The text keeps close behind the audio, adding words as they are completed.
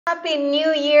Happy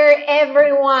New Year,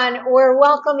 everyone. We're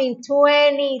welcoming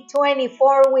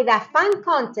 2024 with a fun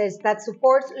contest that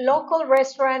supports local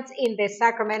restaurants in the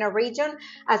Sacramento region,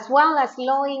 as well as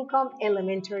low-income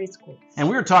elementary schools. And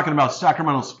we're talking about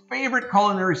Sacramento's favorite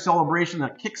culinary celebration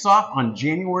that kicks off on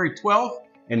January 12th.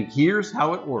 And here's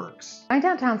how it works. Dine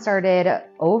Downtown started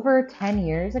over 10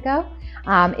 years ago.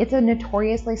 It's a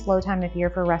notoriously slow time of year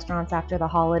for restaurants after the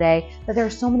holiday, but there are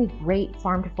so many great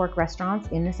farm to fork restaurants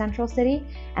in the central city.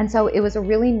 And so it was a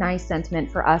really nice sentiment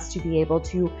for us to be able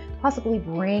to possibly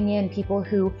bring in people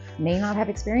who may not have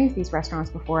experienced these restaurants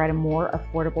before at a more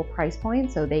affordable price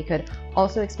point, so they could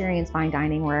also experience fine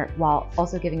dining while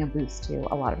also giving a boost to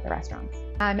a lot of the restaurants.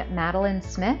 I'm Madeline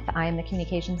Smith. I am the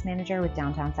Communications Manager with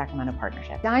Downtown Sacramento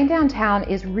Partnership. Dine Downtown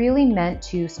is really meant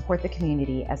to support the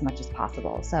community as much as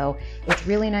possible. So it's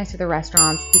really nice for the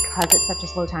restaurants because it's such a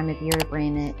slow time of year to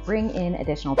bring in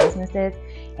additional businesses.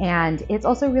 And it's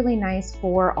also really nice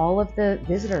for all of the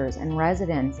visitors and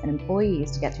residents and employees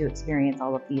to get to experience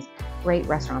all of these great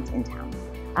restaurants in town.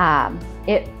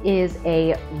 It is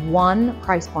a one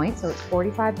price point, so it's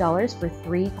 $45 for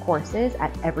 3 courses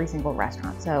at every single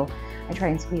restaurant. So I try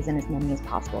and squeeze in as many as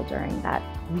possible during that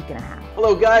week and a half.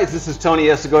 Hello guys, this is Tony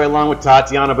Esegoy along with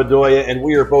Tatiana Bedoya, and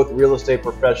we are both real estate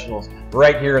professionals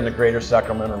right here in the greater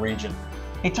Sacramento region.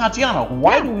 Hey Tatiana,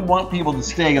 why do we want people to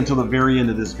stay until the very end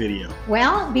of this video?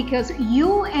 Well, because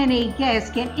you and a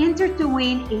guest can enter to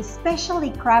win a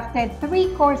specially crafted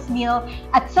 3-course meal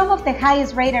at some of the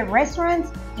highest rated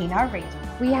restaurants in our region.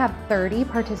 We have 30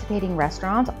 participating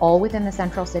restaurants, all within the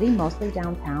central city, mostly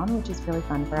downtown, which is really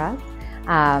fun for us.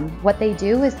 What they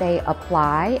do is they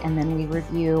apply, and then we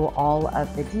review all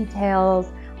of the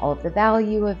details, all of the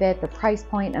value of it, the price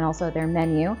point, and also their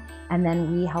menu, and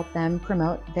then we help them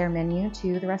promote their menu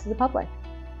to the rest of the public.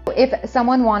 If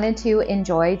someone wanted to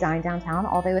enjoy Dine Downtown,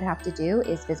 all they would have to do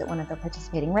is visit one of the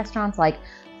participating restaurants like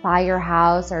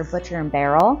Firehouse or Butcher and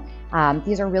Barrel.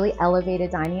 These are really elevated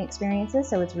dining experiences,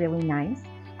 so it's really nice.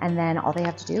 And then all they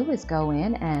have to do is go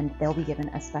in and they'll be given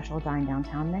a special Dine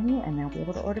Downtown menu and they'll be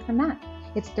able to order from that.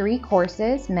 It's 3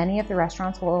 courses. Many of the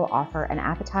restaurants will offer an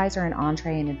appetizer, an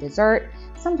entree, and a dessert.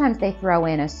 Sometimes they throw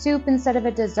in a soup instead of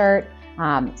a dessert.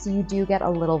 So you do get a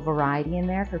little variety in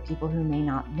there for people who may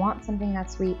not want something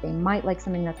that's sweet. They might like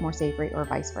something that's more savory or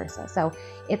vice versa. So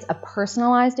it's a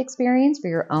personalized experience for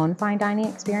your own fine dining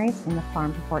experience in the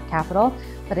farm to fork capital,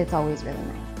 but it's always really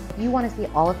nice. If you want to see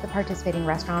all of the participating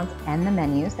restaurants and the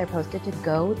menus, they're posted to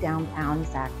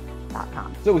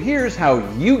GoDowntownSac.com. So here's how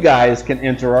you guys can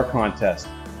enter our contest.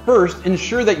 First,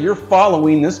 ensure that you're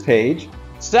following this page.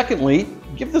 Secondly,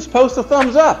 give this post a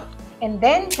thumbs up. And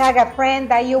then tag a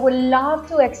friend that you would love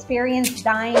to experience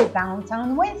Dine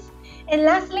Downtown with. And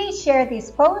lastly, share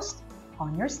this post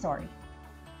on your story.